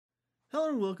Hello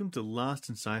and welcome to Lost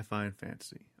in Sci-Fi and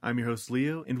Fantasy. I'm your host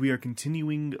Leo, and we are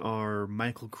continuing our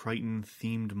Michael Crichton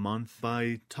themed month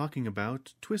by talking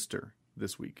about Twister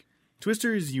this week.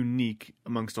 Twister is unique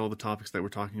amongst all the topics that we're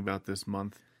talking about this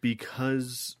month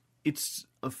because it's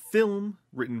a film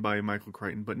written by Michael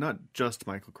Crichton, but not just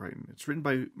Michael Crichton. It's written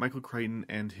by Michael Crichton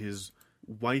and his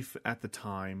wife at the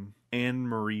time, Anne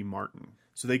Marie Martin.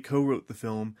 So they co-wrote the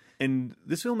film, and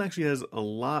this film actually has a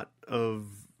lot of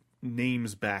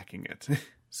names backing it.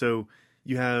 So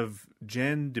you have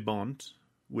Jan de Bont,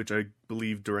 which I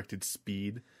believe directed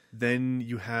Speed. Then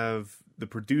you have the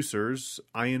producers,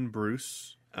 Ian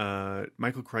Bruce,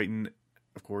 Michael Crichton,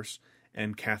 of course,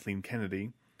 and Kathleen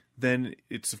Kennedy. Then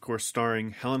it's, of course, starring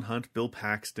Helen Hunt, Bill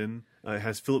Paxton. It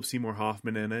has Philip Seymour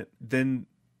Hoffman in it. Then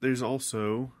there's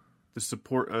also the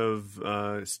support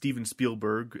of Steven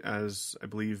Spielberg, as I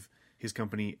believe his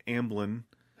company Amblin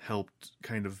helped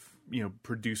kind of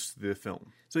produce the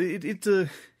film. So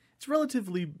it's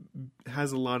relatively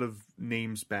has a lot of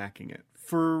names backing it.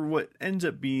 For what ends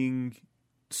up being,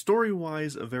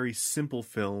 story-wise, a very simple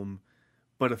film,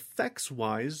 but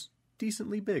effects-wise,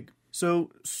 decently big.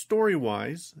 So,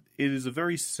 story-wise, it is a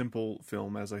very simple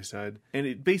film, as I said, and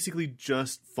it basically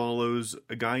just follows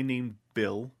a guy named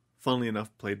Bill, funnily enough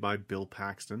played by Bill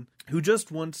Paxton, who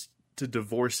just wants to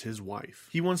divorce his wife.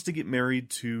 He wants to get married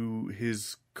to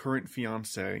his current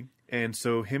fiancée, and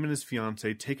so him and his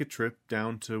fiancée take a trip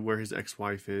down to where his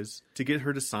ex-wife is to get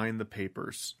her to sign the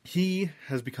papers. He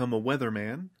has become a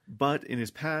weatherman, but in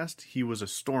his past, he was a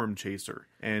storm chaser,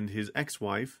 and his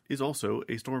ex-wife is also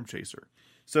a storm chaser.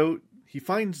 So he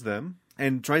finds them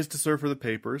and tries to serve her the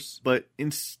papers, but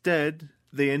instead,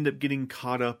 they end up getting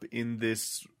caught up in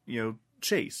this,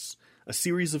 chase. A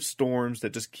series of storms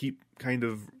that just keep kind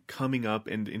of coming up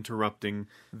and interrupting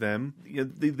them.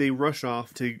 They rush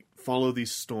off to follow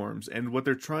these storms, and what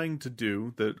they're trying to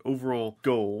do, the overall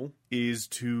goal, is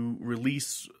to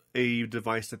release a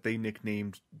device that they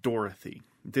nicknamed Dorothy.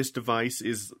 This device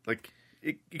is like,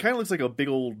 it kind of looks like a big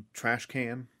old trash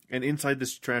can, and inside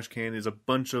this trash can is a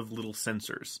bunch of little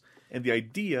sensors. And the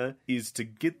idea is to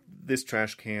get this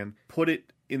trash can, put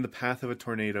it in the path of a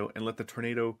tornado, and let the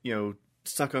tornado,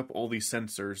 suck up all these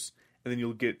sensors, and then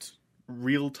you'll get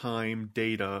real-time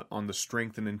data on the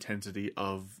strength and intensity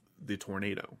of the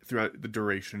tornado throughout the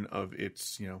duration of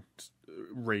its,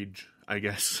 rage, I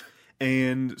guess.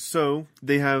 And so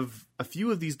they have a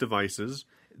few of these devices,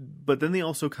 but then they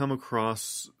also come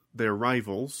across their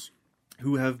rivals,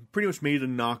 who have pretty much made a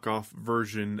knockoff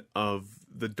version of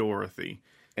the Dorothy,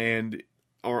 and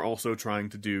are also trying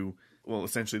to do,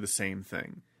 essentially the same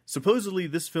thing. Supposedly,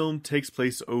 this film takes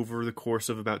place over the course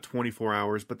of about 24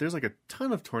 hours, but there's like a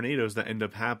ton of tornadoes that end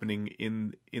up happening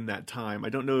in that time. I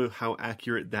don't know how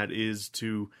accurate that is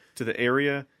to the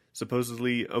area.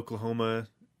 Supposedly, Oklahoma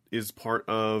is part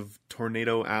of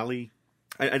Tornado Alley.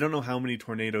 I don't know how many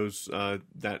tornadoes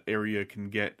that area can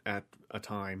get at a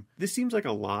time. This seems like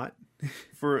a lot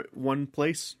for one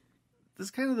place. This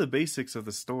is kind of the basics of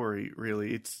the story,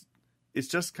 really. It's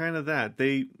just kind of that.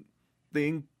 They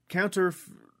encounter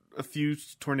a few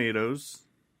tornadoes,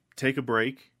 take a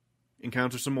break,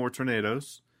 encounter some more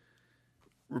tornadoes,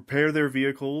 repair their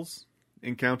vehicles,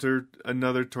 encounter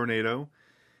another tornado,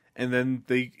 and then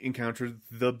they encounter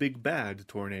the big bad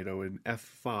tornado in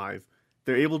F5.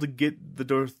 They're able to get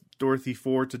the Dorothy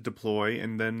 4 to deploy,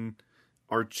 and then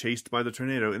are chased by the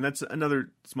tornado. And that's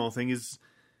another small thing, is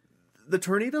the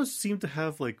tornadoes seem to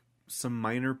have like some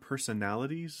minor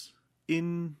personalities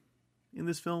in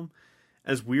this film,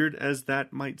 as weird as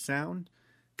that might sound.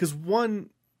 Because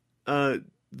one, the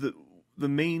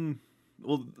main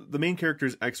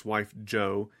character's ex-wife,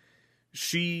 Jo,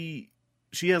 she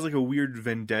has like a weird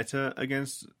vendetta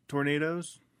against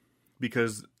tornadoes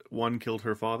because one killed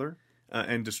her father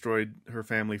and destroyed her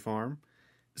family farm.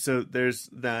 So there's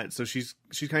that. So she's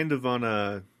kind of on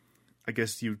a, I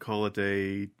guess you'd call it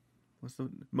a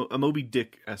Moby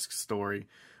Dick-esque story,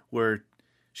 where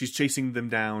she's chasing them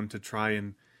down to try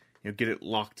and get it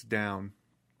locked down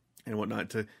and whatnot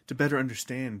to better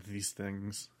understand these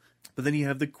things. But then you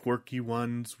have the quirky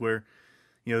ones where,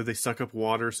 they suck up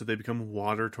water, so they become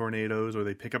water tornadoes, or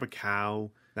they pick up a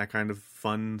cow, that kind of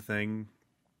fun thing.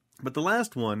 But the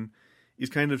last one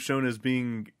is kind of shown as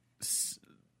being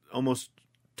almost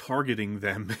targeting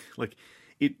them. Like,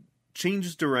 it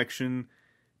changes direction,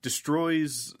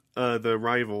 destroys the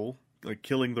rival, like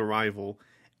killing the rival,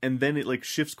 and then it like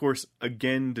shifts course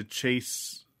again to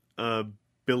chase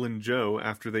Bill and Jo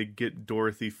after they get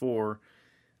Dorothy 4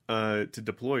 to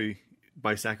deploy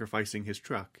by sacrificing his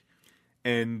truck.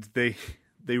 And they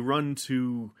run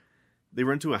to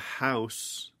a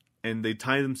house, and they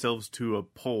tie themselves to a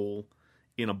pole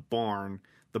in a barn.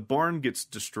 The barn gets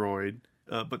destroyed,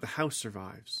 but the house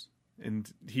survives.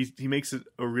 And he makes it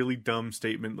a really dumb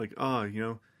statement like,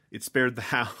 it spared the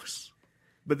house.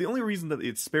 But the only reason that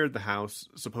it spared the house,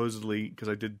 supposedly, because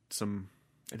I did some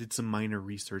minor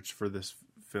research for this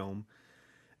film,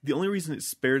 the only reason it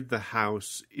spared the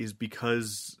house is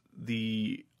because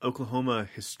the Oklahoma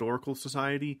Historical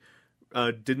Society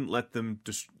didn't let them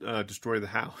destroy the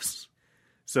house.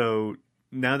 So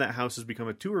now that house has become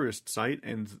a tourist site,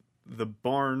 and the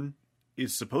barn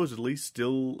is supposedly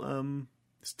still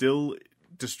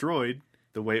destroyed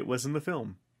the way it was in the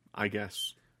film, I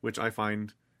guess, which I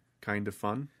find kind of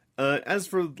fun. As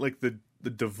for like the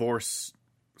divorce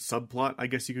subplot, I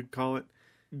guess you could call it,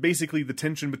 basically the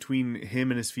tension between him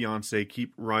and his fiancée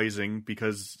keep rising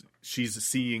because she's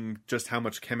seeing just how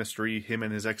much chemistry him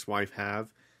and his ex-wife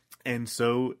have, and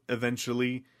so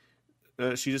eventually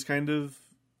she just kind of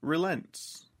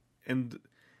relents and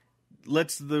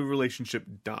lets the relationship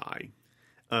die,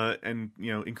 and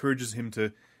encourages him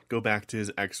to go back to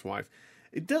his ex-wife.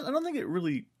 I don't think it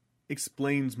really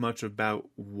explains much about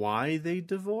why they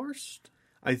divorced.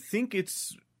 I think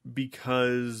it's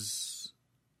because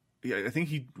I think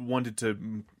he wanted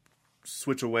to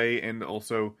switch away, and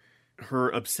also her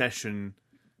obsession,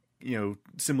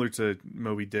 similar to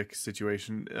Moby Dick's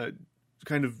situation,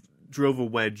 kind of drove a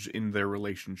wedge in their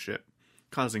relationship,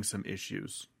 causing some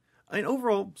issues. And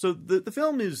overall, so the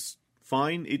film is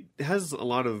fine. It has a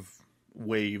lot of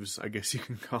waves, I guess you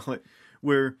can call it,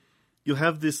 where you'll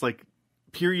have this like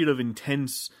period of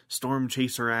intense storm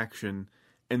chaser action,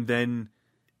 and then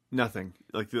nothing.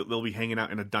 Like they'll be hanging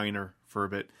out in a diner for a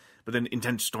bit, but then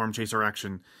intense storm chaser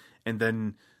action, and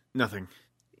then nothing.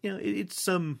 It's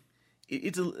a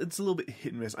little bit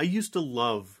hit and miss. I used to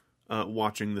love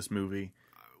watching this movie.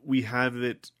 We have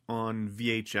it on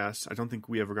VHS. I don't think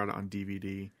we ever got it on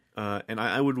DVD. And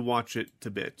I would watch it to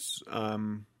bits.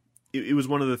 It was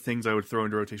one of the things I would throw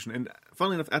into rotation. And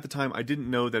funnily enough, at the time, I didn't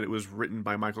know that it was written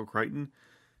by Michael Crichton.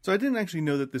 So I didn't actually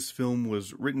know that this film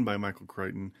was written by Michael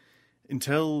Crichton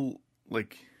until,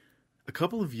 like, a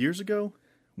couple of years ago,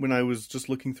 when I was just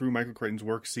looking through Michael Crichton's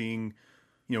work, seeing,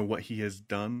 what he has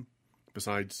done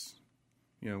besides,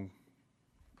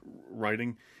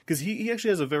 writing. Because he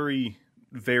actually has a very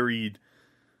varied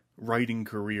writing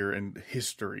career and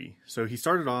history. So he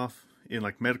started off in,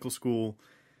 like, medical school,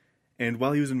 and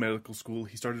while he was in medical school,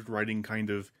 he started writing kind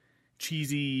of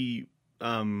cheesy,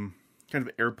 kind of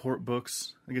airport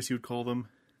books, I guess you would call them.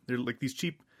 They're like these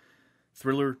cheap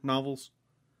thriller novels,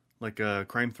 like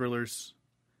crime thrillers.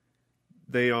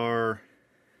 They are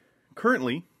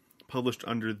currently published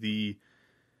under the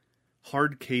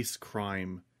Hard Case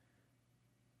Crime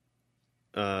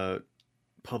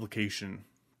publication,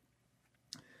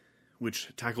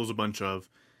 which tackles a bunch of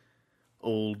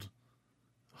old,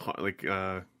 like,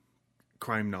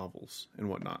 crime novels and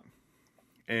whatnot.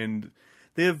 And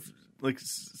they have, like,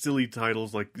 silly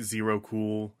titles like Zero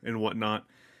Cool and whatnot.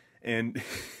 And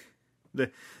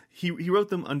he wrote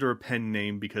them under a pen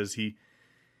name because he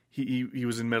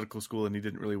was in medical school and he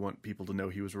didn't really want people to know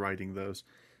he was writing those.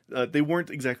 They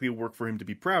weren't exactly a work for him to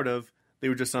be proud of. They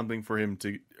were just something for him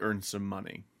to earn some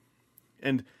money.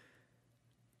 And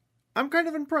I'm kind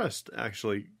of impressed,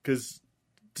 actually, because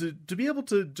to be able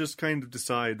to just kind of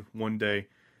decide one day,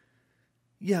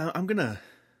 yeah, I'm gonna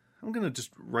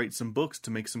just write some books to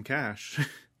make some cash,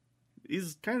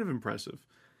 is kind of impressive.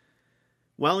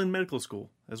 While in medical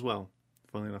school as well,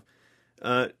 funnily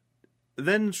enough.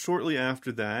 Then shortly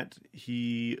after that,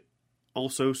 he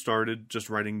also started just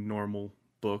writing normal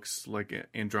books like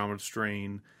Andromeda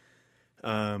Strain,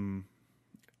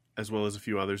 as well as a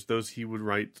few others. Those he would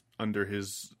write under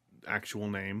his actual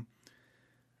name.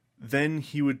 Then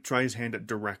he would try his hand at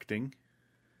directing,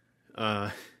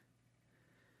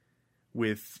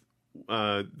 with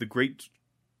the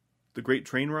Great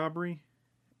Train Robbery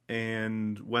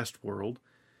and Westworld,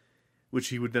 which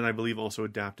he would then, I believe, also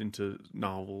adapt into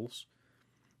novels.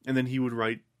 And then he would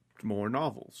write more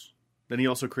novels. Then he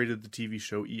also created the TV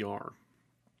show ER.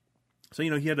 So,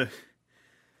 he had a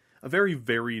very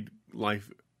varied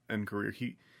life and career.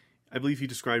 I believe he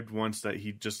described once that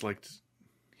he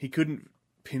couldn't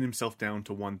pin himself down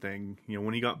to one thing.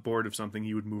 When he got bored of something,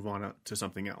 he would move on to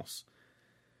something else.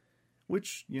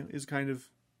 Which, is kind of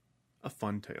a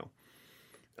fun tale.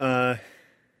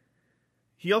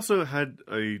 He also had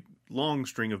a long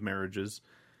string of marriages.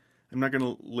 I'm not going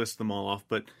to list them all off,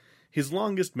 but his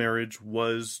longest marriage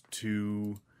was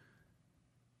to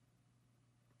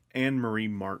Anne Marie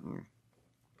Martin.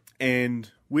 And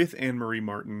with Anne Marie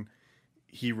Martin,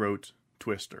 he wrote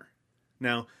Twister.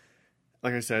 Now,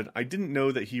 like I said, I didn't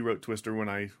know that he wrote Twister when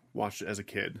I watched it as a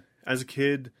kid. As a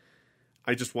kid,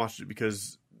 I just watched it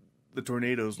because the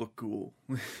tornadoes look cool.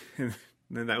 And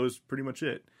then that was pretty much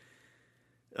it.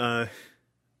 And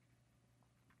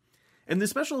the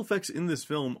special effects in this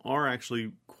film are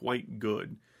actually quite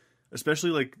good. Especially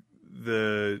like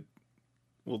the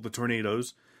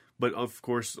tornadoes, but of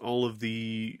course all of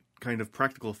the kind of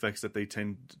practical effects that they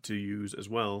tend to use as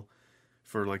well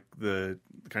for like the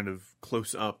kind of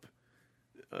close-up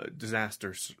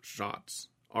disaster shots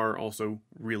are also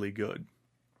really good.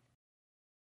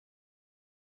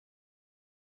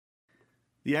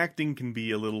 The acting can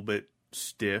be a little bit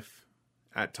stiff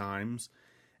at times,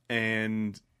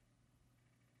 and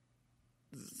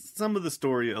some of the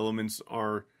story elements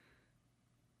are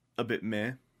a bit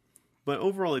meh, but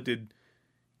overall it did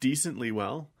decently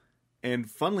well, and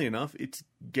funnily enough, it's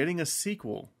getting a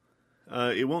sequel.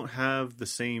 It won't have the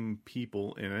same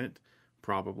people in it,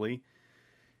 probably,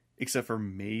 except for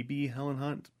maybe Helen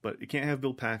Hunt, but it can't have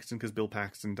Bill Paxton because Bill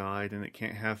Paxton died, and it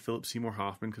can't have Philip Seymour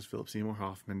Hoffman because Philip Seymour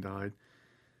Hoffman died.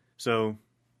 So,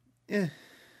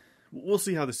 we'll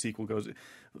see how the sequel goes.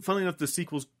 Funnily enough, the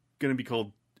sequel's going to be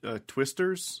called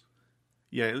Twisters.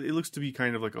 Yeah, it looks to be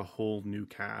kind of like a whole new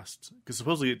cast, because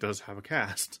supposedly it does have a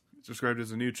cast. It's described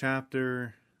as a new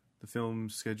chapter. The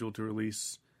film's scheduled to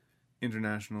release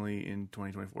internationally in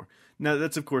 2024. Now,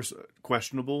 that's of course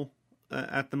questionable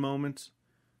at the moment.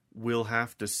 We'll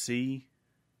have to see,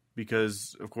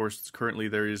 because of course currently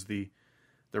there is the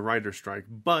writer's strike,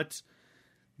 but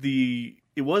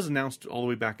it was announced all the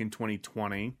way back in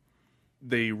 2020.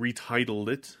 They retitled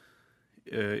it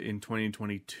in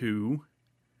 2022.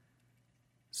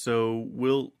 So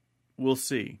we'll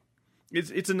see.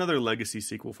 It's another legacy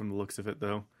sequel from the looks of it,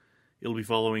 though. It'll be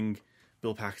following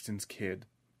Bill Paxton's kid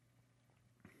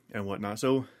and whatnot.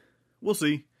 So we'll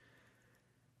see.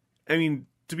 I mean,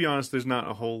 to be honest, there's not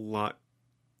a whole lot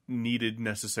needed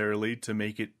necessarily to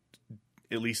make it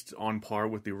at least on par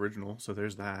with the original. So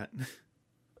there's that.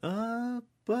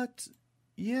 But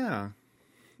yeah,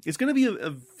 it's going to be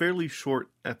a fairly short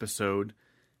episode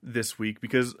this week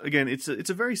because, again, it's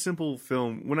a very simple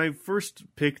film. When I first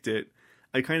picked it,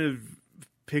 I kind of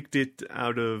picked it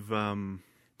out of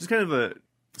just kind of a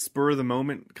spur of the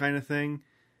moment kind of thing.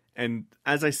 And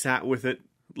as I sat with it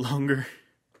longer,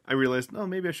 I realized, oh,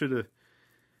 maybe I should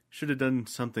have done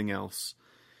something else.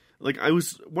 Like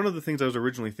one of the things I was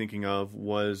originally thinking of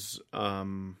was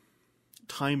Timeline,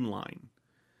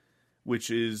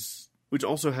 which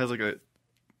also has like a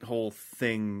whole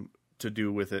thing to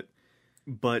do with it.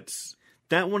 But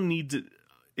that one needs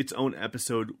its own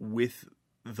episode with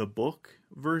the book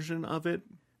version of it,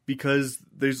 because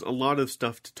there's a lot of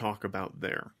stuff to talk about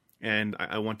there. And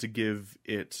I want to give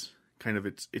it kind of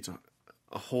it's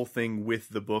a whole thing with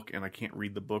the book, and I can't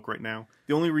read the book right now.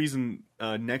 The only reason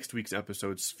next week's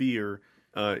episode, Sphere,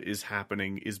 is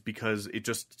happening is because it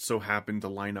just so happened to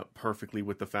line up perfectly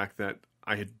with the fact that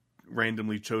I had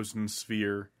randomly chosen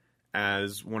Sphere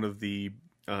as one of the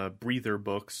breather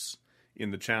books in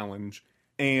the challenge,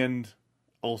 and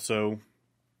also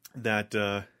that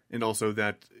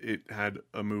it had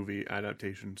a movie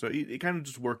adaptation. So it kind of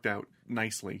just worked out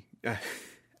nicely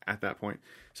at that point.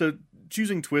 So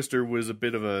choosing Twister was a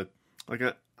bit of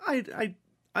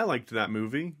I liked that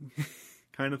movie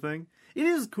kind of thing. It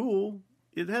is cool.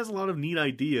 It has a lot of neat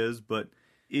ideas, but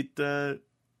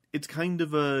it's kind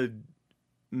of a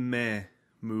meh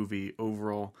movie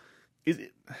overall.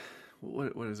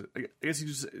 What is it? I guess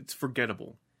it's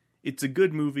forgettable. It's a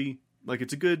good movie. Like,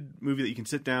 it's a good movie that you can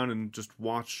sit down and just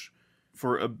watch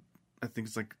for I think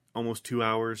it's like almost 2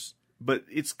 hours, but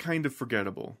it's kind of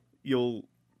forgettable. You'll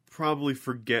probably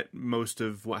forget most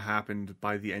of what happened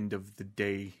by the end of the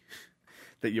day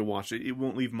that you watch it. It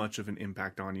won't leave much of an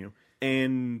impact on you.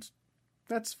 And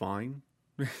that's fine.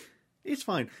 It's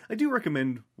fine. I do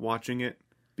recommend watching it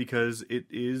because it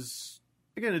is,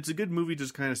 again, it's a good movie to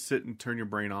just kind of sit and turn your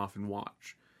brain off and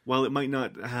watch. While it might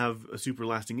not have a super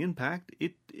lasting impact,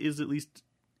 it is at least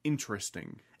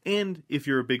interesting. And if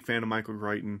you're a big fan of Michael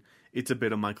Crichton, it's a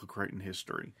bit of Michael Crichton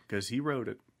history, because he wrote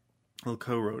it. Well,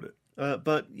 co-wrote it.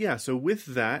 But yeah, so with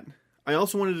that, I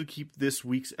also wanted to keep this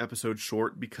week's episode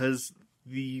short because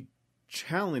the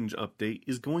challenge update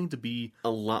is going to be a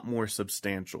lot more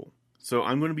substantial. So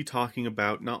I'm going to be talking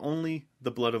about not only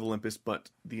the Blood of Olympus,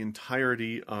 but the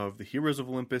entirety of the Heroes of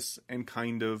Olympus and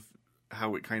kind of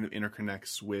how it kind of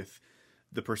interconnects with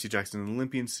the Percy Jackson and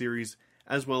Olympian series,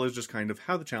 as well as just kind of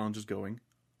how the challenge is going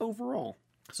overall.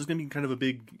 So it's going to be kind of a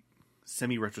big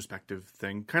semi-retrospective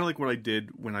thing, kind of like what I did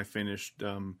when I finished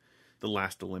The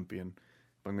Last Olympian.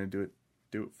 But I'm going to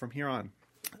do it from here on.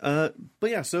 But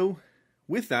yeah, so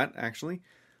with that, actually,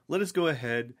 let us go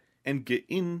ahead and get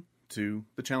into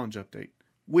the challenge update,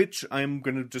 which I'm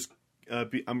going to just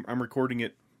I'm recording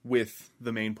it with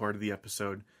the main part of the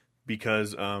episode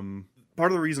because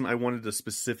part of the reason I wanted to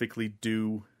specifically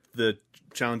do the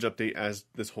challenge update as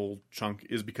this whole chunk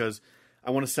is because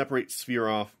I want to separate Sphere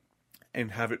off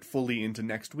and have it fully into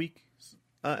next week's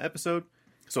episode.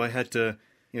 So I had to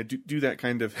do that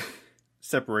kind of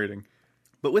separating.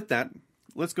 But with that,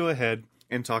 let's go ahead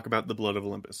and talk about The Blood of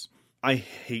Olympus. I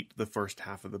hate the first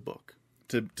half of the book,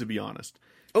 to be honest.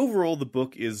 Overall, the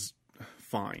book is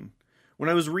fine. When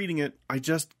I was reading it, I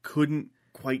just couldn't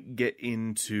quite get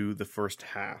into the first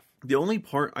half. The only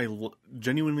part I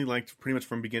genuinely liked pretty much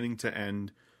from beginning to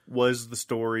end was the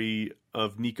story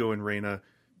of Nico and Reyna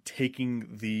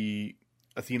taking the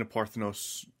Athena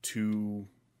Parthenos to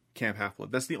Camp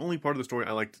Half-Blood. That's the only part of the story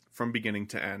I liked from beginning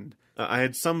to end. I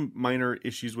had some minor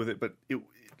issues with it, but it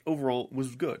overall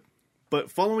was good.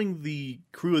 But following the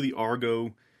crew of the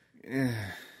Argo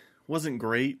wasn't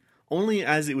great. Only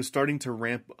as it was starting to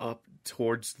ramp up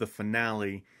towards the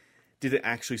finale did it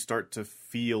actually start to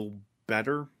feel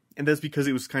better. And that's because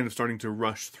it was kind of starting to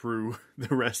rush through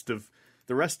the rest of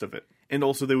it. And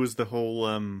also there was the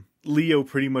whole Leo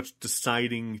pretty much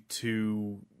deciding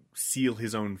to seal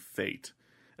his own fate.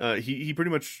 He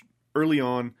pretty much early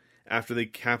on, after they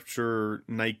capture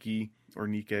Nike or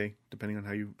Nike, depending on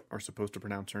how you are supposed to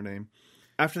pronounce her name,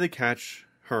 after they catch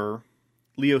her,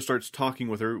 Leo starts talking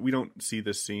with her. We don't see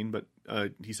this scene, but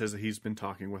he says that he's been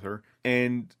talking with her.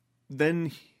 And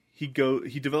then he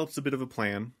develops a bit of a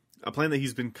plan that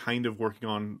he's been kind of working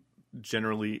on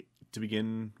generally to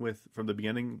begin with from the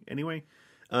beginning anyway.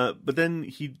 But then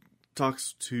he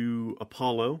talks to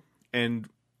Apollo, and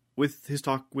with his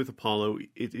talk with Apollo,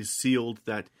 it is sealed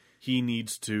that he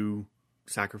needs to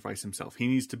sacrifice himself. He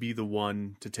needs to be the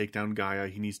one to take down Gaia.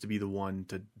 He needs to be the one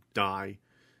to die,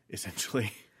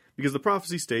 essentially. Because the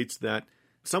prophecy states that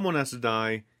someone has to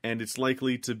die, and it's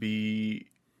likely to be...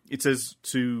 It says,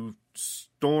 to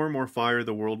storm or fire,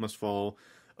 the world must fall,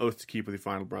 oath to keep with your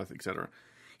final breath, etc.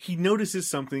 He notices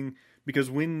something, because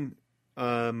when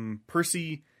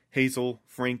Percy, Hazel,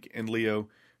 Frank, and Leo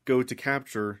go to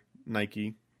capture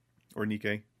Nike, or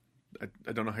Nike,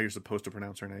 I don't know how you're supposed to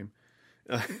pronounce her name,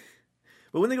 but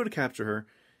when they go to capture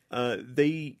her,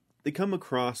 they come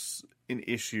across an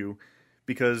issue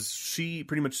because she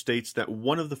pretty much states that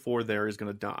one of the four there is going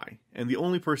to die. And the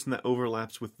only person that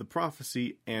overlaps with the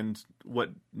prophecy and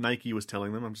what Nike was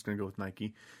telling them, I'm just going to go with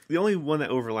Nike, the only one that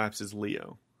overlaps is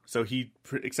Leo. So he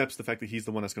accepts the fact that he's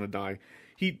the one that's going to die.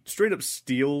 He straight up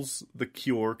steals the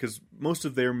cure, because most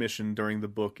of their mission during the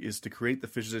book is to create the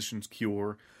physician's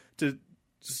cure to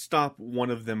stop one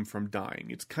of them from dying.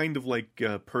 It's kind of like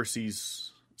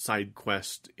Percy's side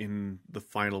quest in the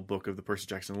final book of the Percy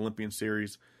Jackson Olympian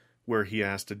series, where he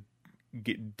has to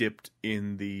get dipped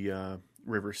in the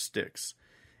river Styx.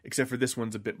 Except for this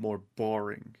one's a bit more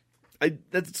boring.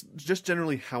 That's just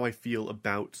generally how I feel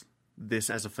about this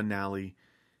as a finale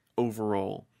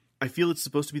overall. I feel it's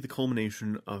supposed to be the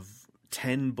culmination of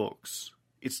 10 books.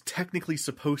 It's technically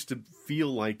supposed to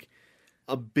feel like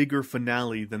a bigger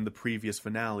finale than the previous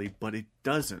finale, but it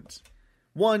doesn't.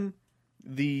 One,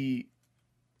 the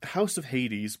House of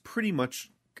Hades pretty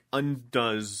much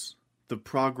undoes the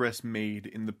progress made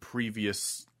in the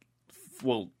previous,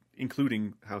 well,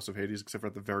 including House of Hades, except for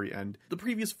at the very end, the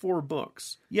previous 4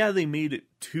 books. Yeah, they made it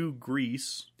to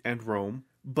Greece and Rome,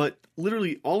 but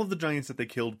literally all of the giants that they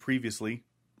killed previously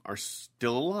are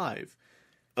still alive.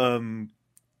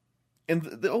 And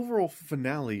the overall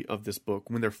finale of this book,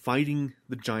 when they're fighting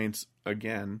the giants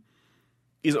again,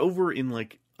 is over in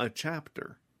like a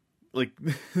chapter. Like,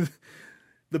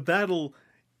 the battle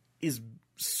is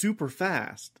super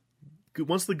fast.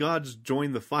 Once the gods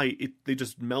join the fight, they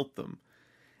just melt them.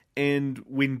 And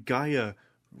when Gaia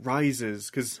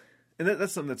rises, and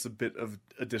that's something that's a bit of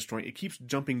a disjoint, it keeps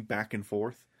jumping back and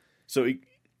forth. So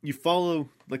you follow,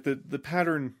 like, the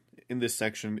pattern in this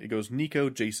section, it goes Nico,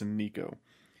 Jason, Nico.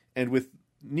 And with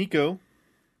Nico,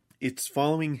 it's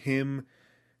following him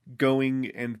going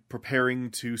and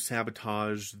preparing to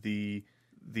sabotage the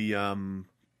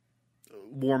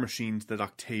war machines that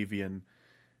Octavian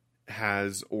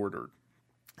has ordered.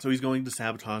 So he's going to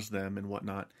sabotage them and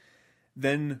whatnot.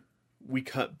 Then we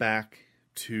cut back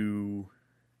to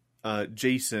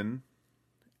Jason,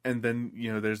 and then,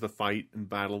 there's the fight and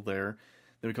battle there.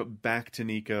 Then we cut back to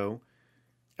Nico,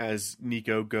 as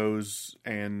Nico goes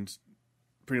and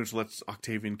pretty much lets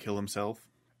Octavian kill himself.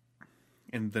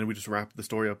 And then we just wrap the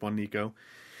story up on Nico.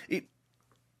 It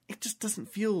just doesn't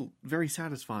feel very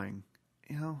satisfying.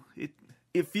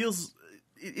 It feels...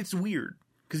 It's weird.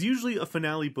 Because usually a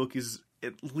finale book is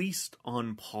at least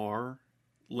on par,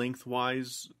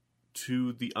 lengthwise,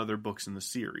 to the other books in the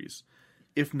series.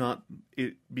 if not,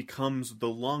 it becomes the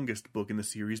longest book in the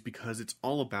series because it's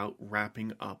all about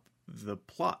wrapping up the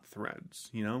plot threads,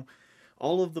 you know?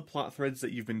 All of the plot threads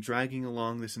that you've been dragging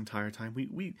along this entire time,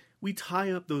 we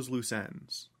tie up those loose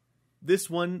ends. This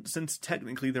one, since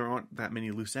technically there aren't that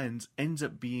many loose ends, ends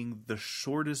up being the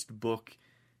shortest book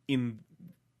in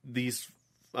these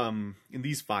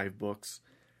 5 books,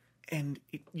 and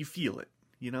you feel it,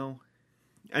 you know?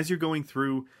 As you're going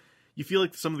through, you feel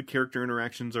like some of the character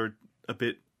interactions are a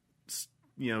bit,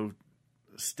 you know,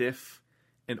 stiff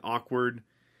and awkward,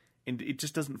 and it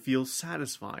just doesn't feel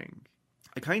satisfying.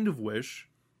 I kind of wish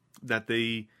that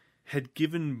they had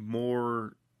given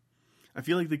more... I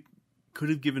feel like they could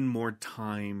have given more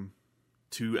time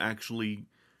to actually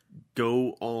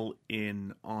go all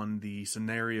in on the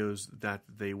scenarios that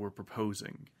they were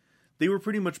proposing. They were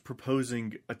pretty much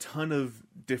proposing a ton of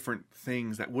different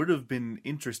things that would have been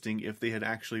interesting if they had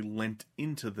actually lent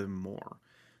into them more.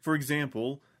 For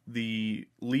example, the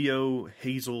Leo,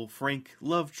 Hazel, Frank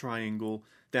love triangle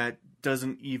that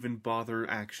doesn't even bother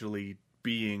actually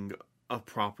being a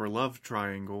proper love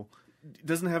triangle. It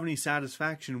doesn't have any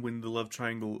satisfaction when the love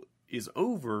triangle is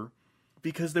over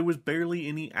because there was barely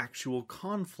any actual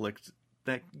conflict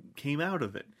that came out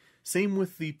of it. Same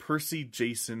with the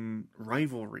Percy-Jason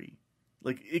rivalry.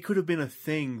 Like, it could have been a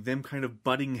thing, them kind of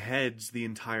butting heads the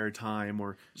entire time,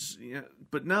 or... Yeah,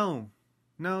 but no,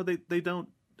 they don't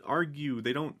argue.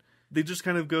 They just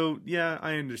kind of go, yeah,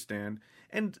 I understand.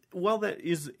 And while that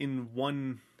is, in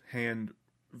one hand,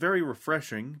 very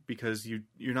refreshing, because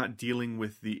you're not dealing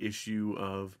with the issue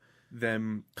of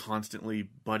them constantly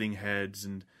butting heads,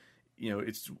 and, you know,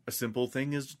 it's a simple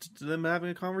thing as them having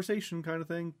a conversation kind of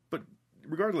thing. But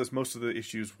regardless, most of the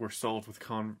issues were solved with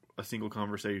a single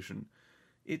conversation.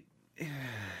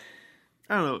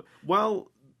 I don't know.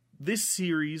 While this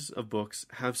series of books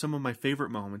have some of my favorite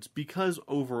moments, because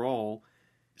overall,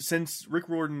 since Rick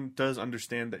Riordan does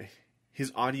understand that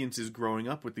his audience is growing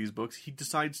up with these books, he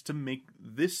decides to make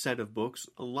this set of books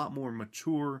a lot more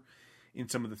mature in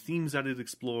some of the themes that it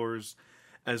explores,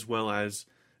 as well as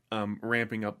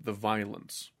ramping up the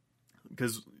violence.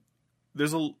 Because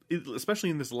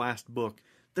especially in this last book,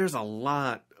 there's a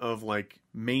lot of, like,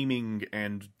 maiming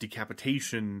and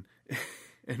decapitation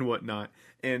and whatnot.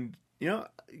 And, you know,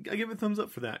 I give it a thumbs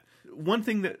up for that. One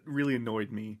thing that really annoyed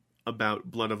me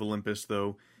about Blood of Olympus,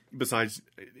 though, besides,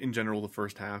 in general, the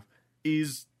first half,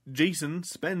 is Jason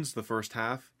spends the first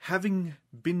half having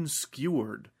been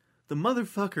skewered. The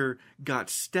motherfucker got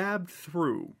stabbed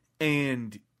through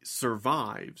and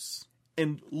survives.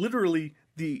 And literally,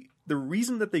 the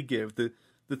reason that they give, the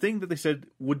thing that they said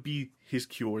would be his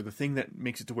cure, the thing that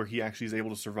makes it to where he actually is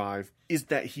able to survive, is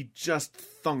that he just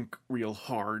thunk real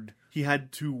hard. He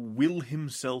had to will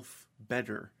himself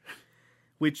better.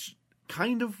 Which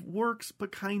kind of works,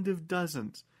 but kind of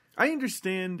doesn't. I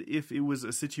understand if it was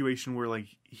a situation where, like,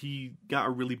 he got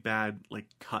a really bad, like,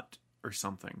 cut or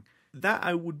something. That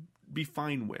I would be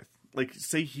fine with. Like,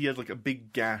 say he had, like, a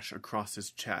big gash across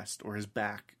his chest or his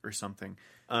back or something.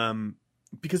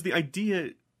 Because the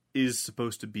idea is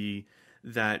supposed to be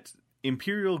that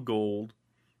Imperial Gold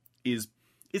is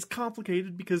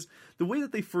complicated, because the way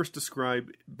that they first describe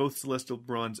both Celestial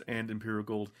Bronze and Imperial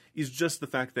Gold is just the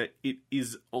fact that it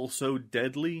is also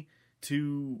deadly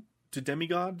to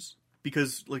demigods.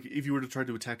 Because, like, if you were to try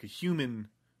to attack a human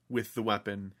with the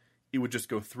weapon, it would just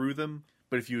go through them.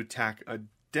 But if you attack a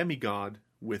demigod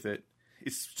with it,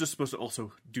 it's just supposed to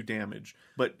also do damage.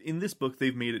 But in this book,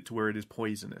 they've made it to where it is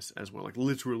poisonous as well. Like,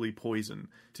 literally poison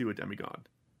to a demigod.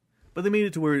 But they made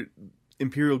it to where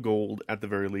Imperial Gold, at the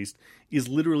very least, is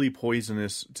literally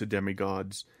poisonous to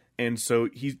demigods. And so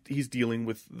he's dealing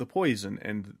with the poison.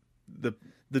 And the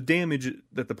damage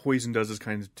that the poison does is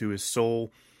kind of to his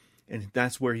soul. And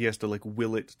that's where he has to, like,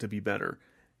 will it to be better.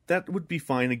 That would be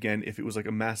fine, again, if it was, like,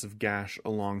 a massive gash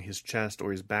along his chest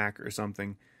or his back or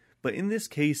something. But in this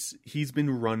case, he's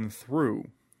been run through.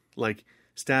 Like,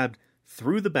 stabbed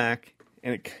through the back,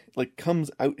 and it, like,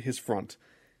 comes out his front.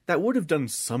 That would have done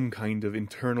some kind of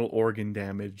internal organ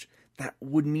damage. That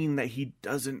would mean that he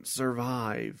doesn't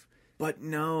survive. But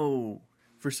no.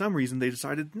 For some reason, they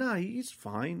decided, nah, he's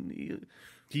fine.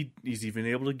 He's even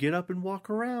able to get up and walk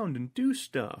around and do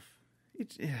stuff.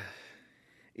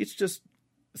 It's just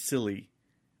silly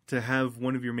to have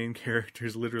one of your main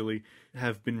characters literally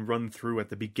have been run through at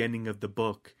the beginning of the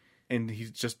book, and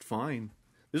he's just fine.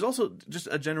 There's also just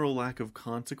a general lack of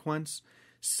consequence,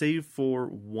 save for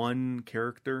one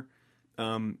character,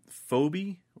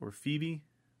 Phoebe, I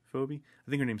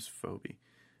think her name's Phoebe,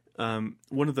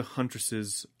 one of the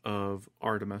huntresses of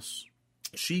Artemis.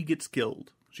 She gets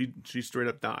killed. She straight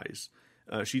up dies.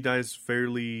 She dies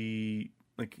fairly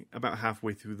like about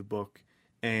halfway through the book,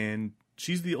 and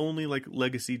she's the only like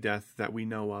legacy death that we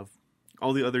know of.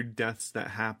 All the other deaths that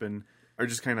happen are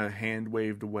just kind of hand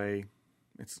waved away.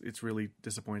 It's really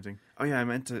disappointing. Oh yeah, I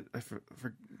meant to.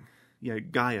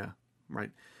 Gaia, right?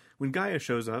 When Gaia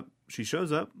shows up, she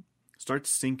shows up, starts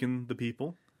sinking the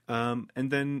people, and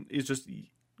then is just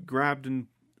grabbed and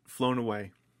flown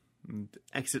away. And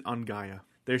exit on Gaia.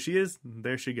 There she is.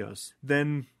 There she goes.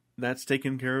 Then that's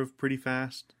taken care of pretty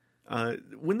fast.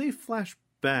 When they flash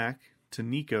back to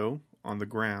Nico on the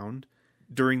ground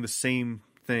during the same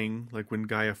thing, like when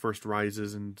Gaia first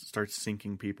rises and starts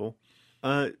sinking people,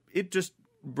 it just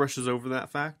brushes over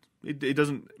that fact. It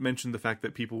doesn't mention the fact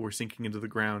that people were sinking into the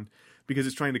ground because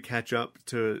it's trying to catch up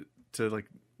to like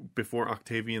before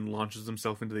Octavian launches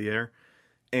himself into the air,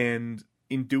 and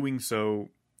in doing so,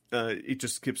 it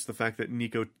just skips the fact that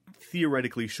Nico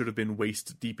theoretically should have been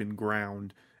waist deep in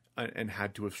ground and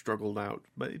had to have struggled out,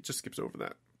 but it just skips over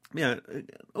that. Yeah,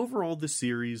 overall this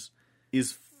series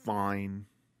is fine.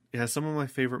 It has some of my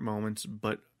favorite moments,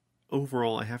 but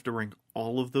overall I have to rank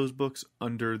all of those books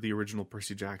under the original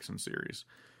Percy Jackson series.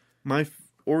 My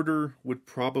order would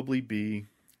probably be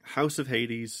House of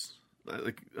Hades,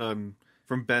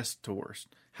 from best to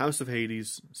worst. House of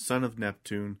Hades, Son of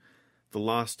Neptune, The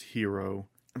Lost Hero,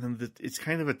 and then it's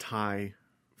kind of a tie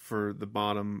for the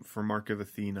bottom for Mark of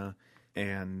Athena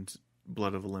and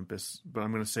Blood of Olympus. But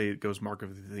I'm going to say it goes Mark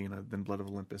of Athena, then Blood of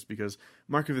Olympus, because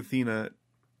Mark of Athena,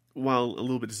 while a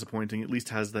little bit disappointing, at least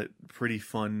has that pretty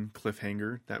fun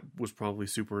cliffhanger that was probably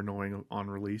super annoying on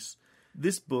release.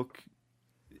 This book,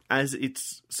 as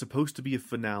it's supposed to be a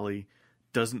finale,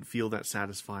 doesn't feel that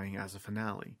satisfying as a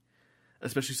finale.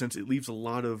 Especially since it leaves a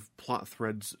lot of plot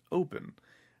threads open,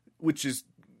 which is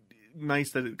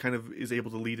nice that it kind of is able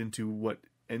to lead into what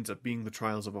ends up being the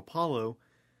Trials of Apollo,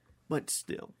 but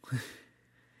still,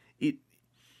 it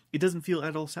doesn't feel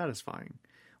at all satisfying.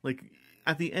 Like,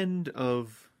 at the end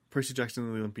of Percy Jackson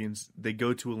and the Olympians, they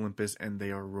go to Olympus and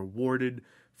they are rewarded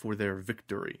for their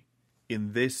victory.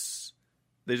 In this,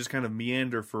 they just kind of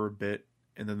meander for a bit,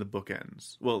 and then the book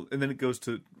ends. Well, and then it goes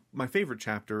to my favorite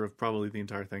chapter of probably the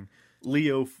entire thing.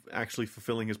 Leo actually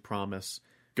fulfilling his promise,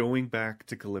 going back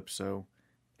to Calypso,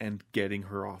 and getting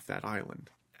her off that island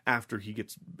after he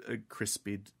gets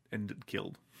crispied and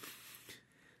killed.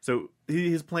 So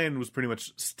his plan was pretty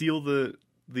much steal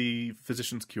the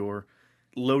physician's cure,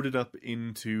 load it up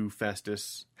into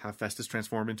Festus, have Festus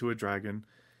transform into a dragon,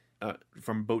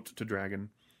 from boat to dragon,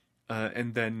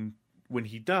 and then when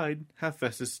he died, have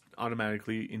Festus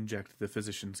automatically inject the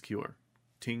physician's cure.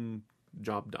 Ting,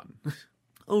 job done.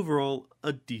 Overall,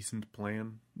 a decent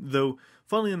plan. Though,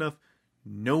 funnily enough,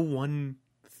 no one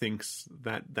thinks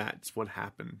that that's what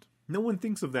happened. No one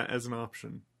thinks of that as an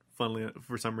option, funnily,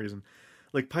 for some reason.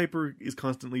 Like, Piper is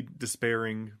constantly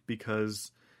despairing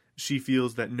because she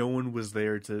feels that no one was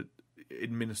there to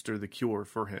administer the cure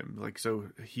for him. Like, so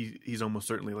he's almost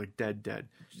certainly, like, dead.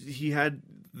 He had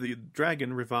the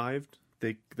dragon revived.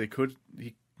 He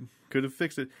could have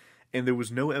fixed it. And there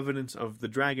was no evidence of the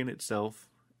dragon itself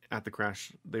at the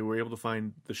crash. They were able to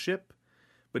find the ship,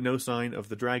 but no sign of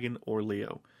the dragon or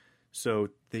Leo. So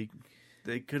they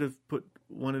could have put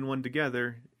one and one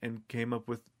together and came up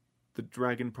with the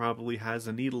dragon probably has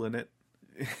a needle in it.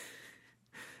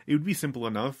 It would be simple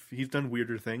enough. He's done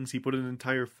weirder things. He put an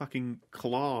entire fucking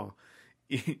claw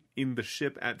in the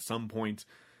ship at some point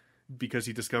because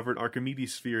he discovered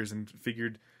Archimedes spheres and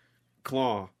figured,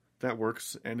 claw, that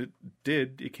works. And it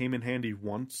did. It came in handy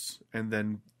once, and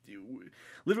then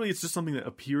literally it's just something that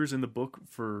appears in the book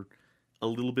for a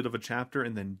little bit of a chapter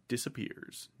and then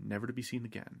disappears, never to be seen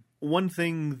again. One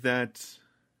thing that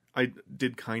I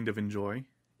did kind of enjoy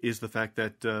is the fact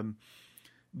that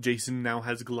Jason now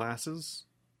has glasses.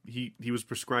 He was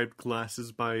prescribed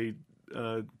glasses by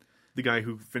the guy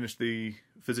who finished the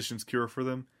physician's cure for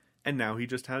them, and now he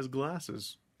just has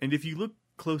glasses. And if you look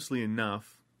closely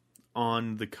enough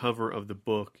on the cover of the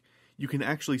book, you can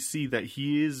actually see that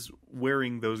he is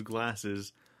wearing those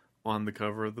glasses on the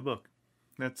cover of the book.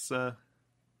 It's a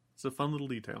fun little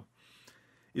detail.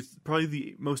 It's probably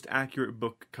the most accurate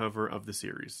book cover of the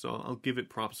series, so I'll give it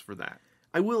props for that.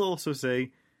 I will also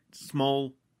say,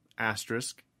 small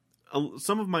asterisk,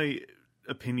 some of my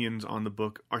opinions on the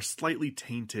book are slightly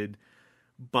tainted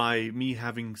by me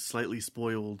having slightly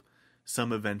spoiled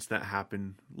some events that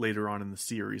happen later on in the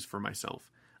series for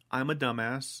myself. I'm a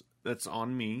dumbass. That's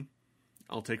on me.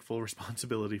 I'll take full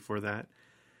responsibility for that.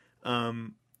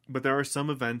 But there are some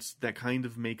events that kind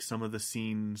of make some of the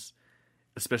scenes,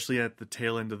 especially at the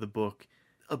tail end of the book,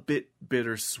 a bit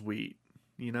bittersweet,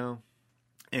 you know?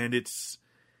 And it's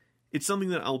something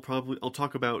that I'll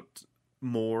talk about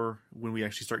more when we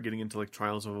actually start getting into like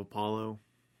Trials of Apollo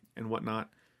and whatnot.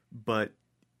 But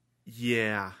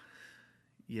yeah,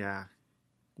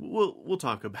 we'll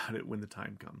talk about it when the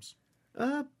time comes.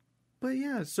 But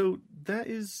yeah, so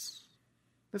that's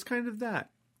kind of that.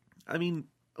 I mean,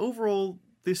 overall,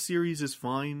 this series is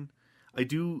fine. I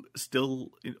do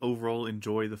still overall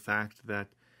enjoy the fact that,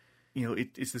 you know,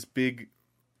 it's this big,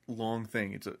 long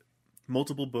thing. It's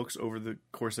multiple books over the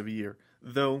course of a year.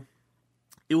 Though,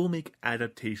 it will make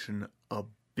adaptation a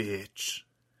bitch.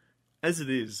 As it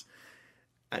is,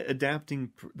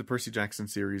 adapting the Percy Jackson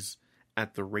series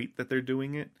at the rate that they're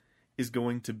doing it is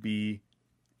going to be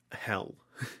hell.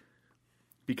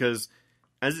 Because,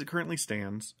 as it currently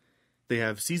stands, they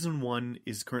have Season 1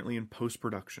 is currently in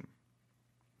post-production.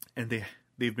 And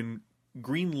they've been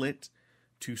greenlit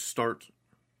to start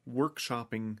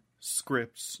workshopping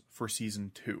scripts for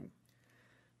Season 2.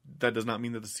 That does not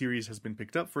mean that the series has been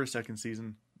picked up for a second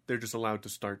season. They're just allowed to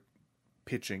start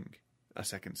pitching a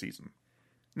second season.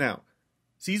 Now,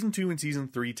 Season 2 and Season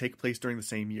 3 take place during the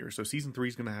same year, so Season 3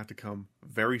 is going to have to come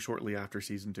very shortly after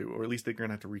Season 2, or at least they're going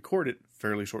to have to record it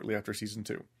fairly shortly after Season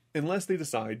 2. Unless they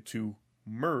decide to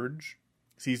merge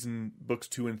Books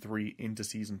 2 and 3 into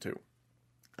Season 2.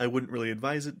 I wouldn't really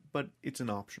advise it, but it's an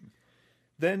option.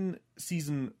 Then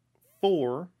Season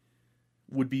 4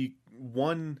 would be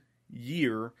 1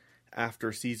 year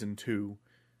after Season 2,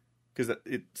 because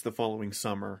it's the following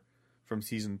summer from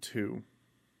Season 2.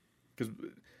 Because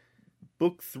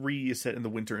Book 3 is set in the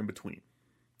winter in between.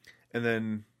 And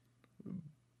then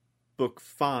Book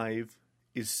 5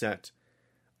 is set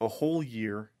a whole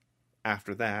year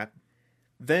after that.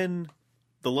 Then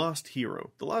The Lost Hero.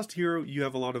 The Lost Hero, you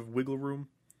have a lot of wiggle room,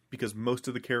 because most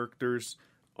of the characters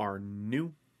are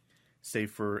new,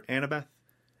 save for Annabeth.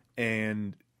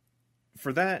 And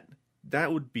for that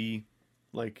would be,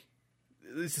 like,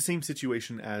 it's the same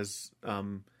situation as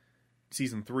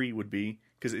Season 3 would be,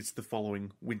 because it's the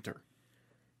following winter.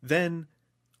 Then,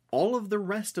 all of the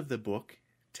rest of the book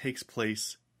takes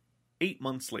place 8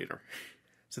 months later.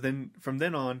 So then, from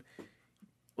then on,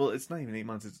 well, it's not even 8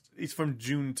 months, it's from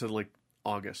June to, like,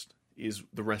 August is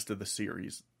the rest of the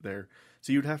series there.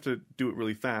 So you'd have to do it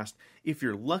really fast. If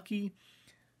you're lucky,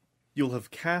 you'll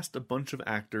have cast a bunch of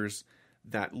actors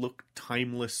that look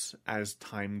timeless as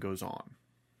time goes on.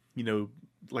 You know,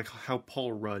 like how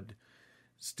Paul Rudd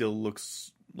still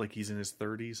looks like he's in his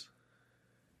 30s.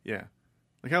 Yeah.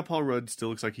 Like how Paul Rudd still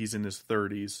looks like he's in his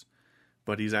 30s,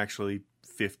 but he's actually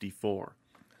 54.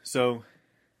 So,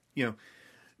 you know,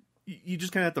 you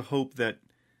just kind of have to hope that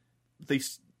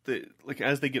like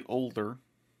as they get older,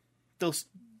 they'll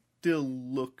still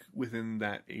look within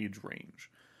that age range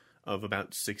of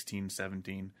about 16,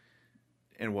 17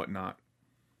 and whatnot.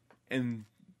 And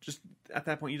just at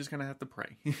that point, you just kind of have to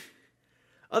pray.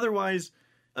 Otherwise,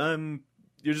 you're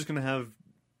just going to have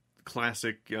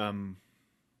classic,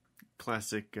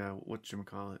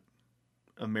 whatchamacallit,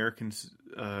 American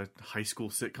high school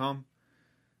sitcom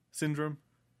syndrome,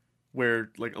 where,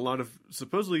 like, a lot of,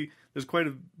 supposedly, there's quite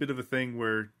a bit of a thing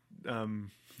where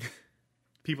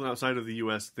people outside of the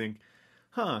U.S. think,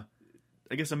 I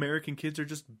guess American kids are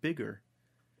just bigger.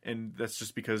 And that's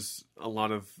just because a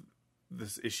lot of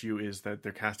this issue is that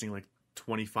they're casting, like,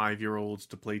 25-year-olds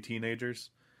to play teenagers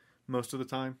most of the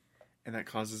time, and that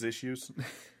causes issues.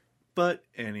 But,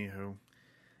 anywho,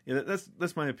 yeah,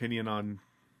 that's my opinion on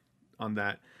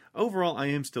that. Overall, I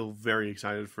am still very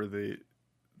excited for the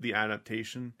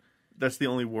adaptation. That's the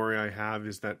only worry I have,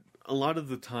 is that a lot of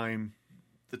the time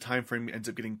frame ends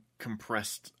up getting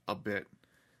compressed a bit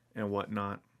and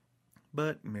whatnot.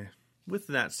 But meh. With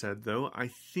that said, though, I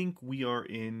think we are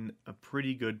in a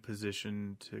pretty good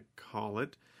position to call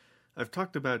it. I've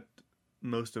talked about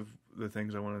most of the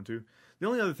things I wanted to. The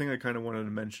only other thing I kind of wanted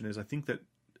to mention is I think that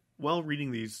while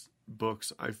reading these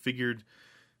books, I figured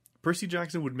Percy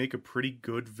Jackson would make a pretty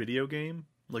good video game,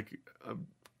 like a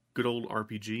good old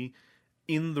RPG,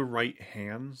 in the right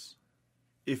hands.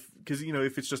 Because, you know,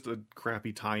 if it's just a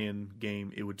crappy tie-in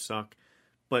game, it would suck.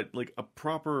 But, like, a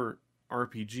proper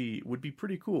RPG would be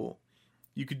pretty cool.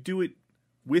 You could do it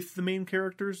with the main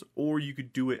characters, or you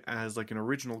could do it as, like, an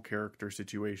original character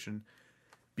situation,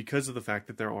 because of the fact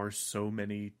that there are so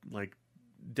many, like,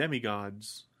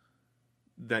 demigods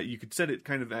that you could set it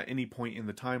kind of at any point in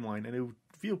the timeline, and it would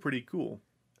feel pretty cool.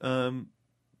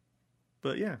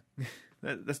 But yeah,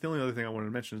 that's the only other thing I wanted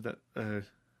to mention, is that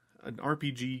an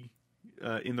RPG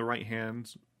in the right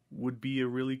hands would be a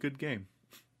really good game.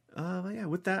 But yeah,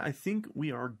 with that, I think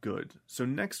we are good. So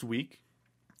next week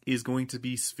is going to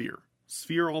be Sphere.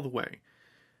 Sphere all the way.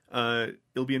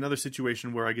 It'll be another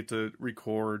situation where I get to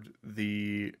record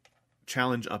the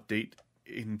challenge update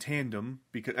in tandem,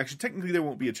 because actually technically there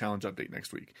won't be a challenge update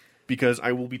next week, because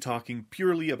I will be talking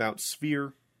purely about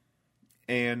Sphere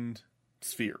and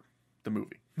Sphere, the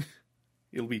movie.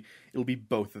 It'll be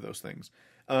both of those things.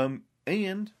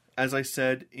 And as I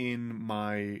said in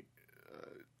my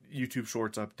YouTube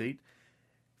Shorts update,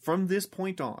 from this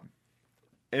point on,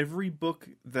 every book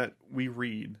that we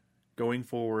read going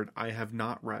forward, I have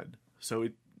not read. So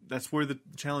that's where the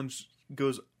challenge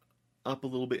goes up a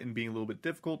little bit and being a little bit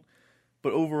difficult.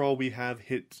 But overall, we've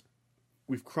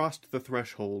crossed the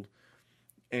threshold,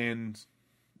 and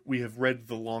we have read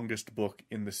the longest book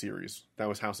in the series. That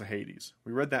was House of Hades.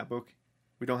 We read that book.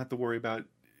 We don't have to worry about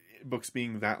books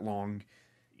being that long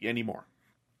anymore.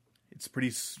 It's pretty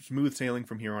smooth sailing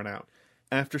from here on out.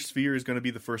 After Sphere is going to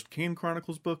be the first Kane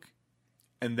Chronicles book,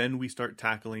 and then we start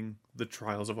tackling the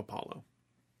Trials of Apollo.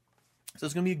 So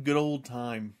it's going to be a good old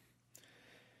time.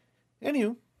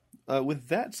 Anywho, with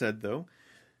that said, though,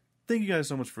 thank you guys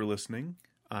so much for listening.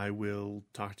 I will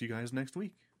talk to you guys next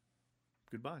week.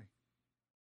 Goodbye.